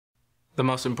The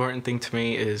most important thing to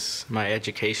me is my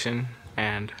education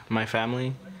and my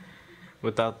family.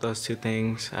 Without those two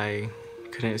things, I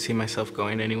couldn't see myself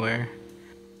going anywhere.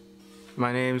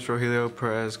 My name is Rogelio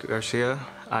Perez Garcia.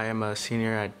 I am a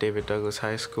senior at David Douglas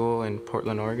High School in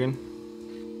Portland, Oregon.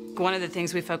 One of the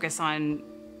things we focus on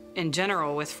in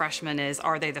general with freshmen is,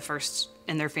 are they the first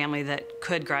in their family that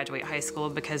could graduate high school?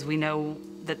 Because we know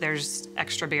that there's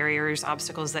extra barriers,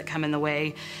 obstacles that come in the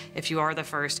way if you are the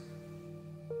first.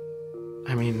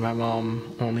 I mean, my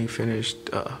mom only finished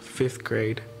 5th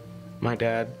grade. My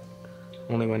dad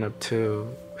only went up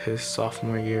to his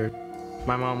sophomore year.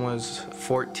 My mom was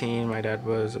 14, my dad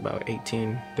was about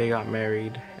 18. They got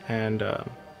married and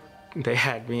they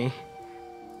had me.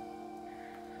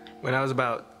 When I was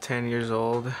about 10 years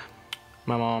old,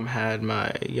 my mom had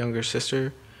my younger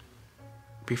sister.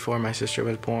 Before my sister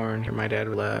was born, my dad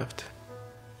left.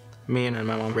 Me and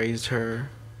my mom raised her.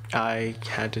 I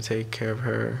had to take care of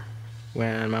her.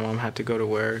 When my mom had to go to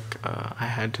work, I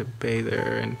had to bathe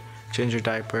her and change her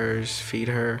diapers, feed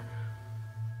her.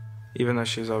 Even though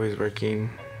she was always working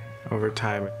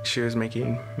overtime, she was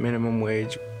making minimum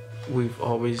wage. We've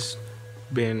always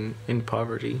been in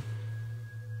poverty.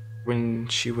 When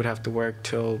she would have to work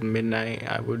till midnight,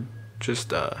 I would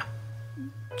just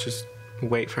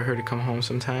wait for her to come home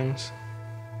sometimes.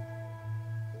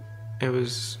 It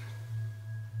was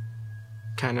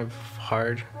kind of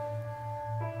hard.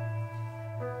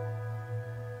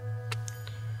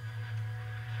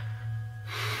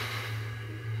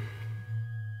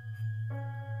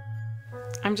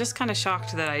 I'm just kind of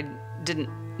shocked that I didn't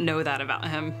know that about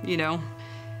him, you know?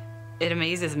 It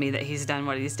amazes me that he's done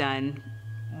what he's done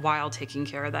while taking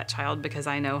care of that child, because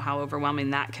I know how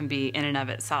overwhelming that can be in and of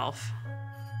itself.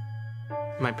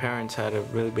 My parents had a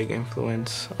really big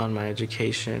influence on my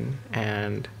education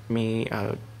and me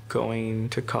going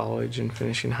to college and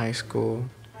finishing high school,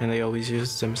 and they always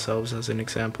used themselves as an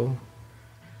example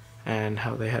and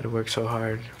how they had to work so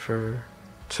hard for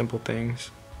simple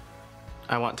things.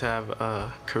 I want to have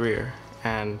a career,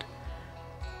 and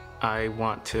I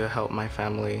want to help my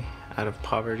family out of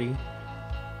poverty.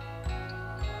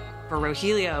 For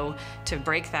Rogelio to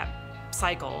break that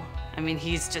cycle, I mean,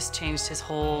 he's just changed his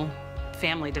whole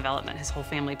family development, his whole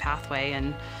family pathway,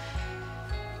 and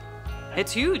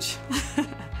it's huge.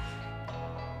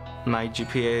 My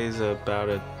GPA is about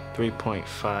a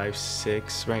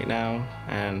 3.56 right now,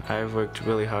 and I've worked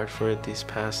really hard for it these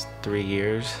past 3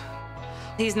 years.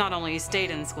 He's not only stayed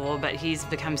in school, but he's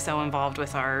become so involved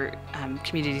with our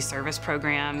community service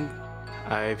program.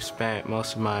 I've spent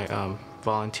most of my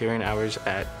volunteering hours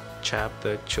at CHAP,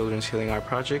 the Children's Healing Art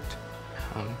Project.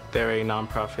 They're a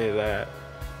nonprofit that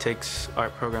takes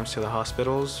art programs to the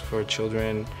hospitals for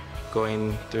children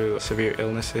going through severe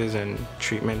illnesses and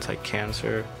treatments like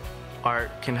cancer.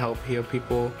 Art can help heal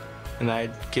people, and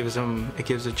that gives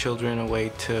the children a way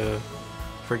to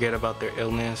forget about their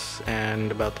illness and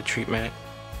about the treatment.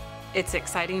 It's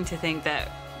exciting to think that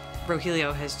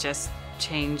Rogelio has just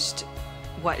changed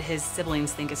what his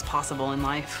siblings think is possible in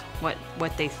life, what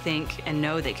they think and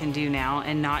know they can do now,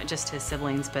 and not just his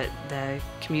siblings, but the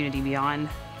community beyond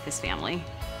his family.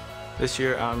 This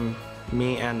year,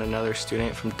 me and another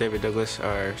student from David Douglas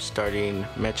are starting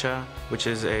MECHA, which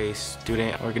is a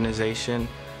student organization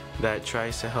that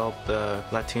tries to help the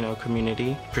Latino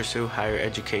community pursue higher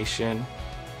education.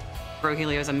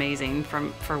 Rogelio is amazing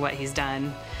for what he's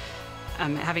done.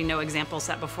 Having no example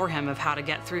set before him of how to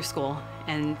get through school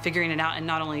and figuring it out, and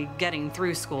not only getting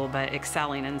through school, but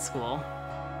excelling in school.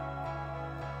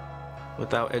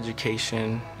 Without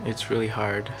education, it's really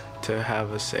hard to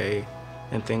have a say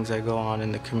in things that go on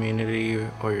in the community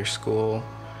or your school.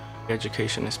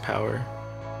 Education is power.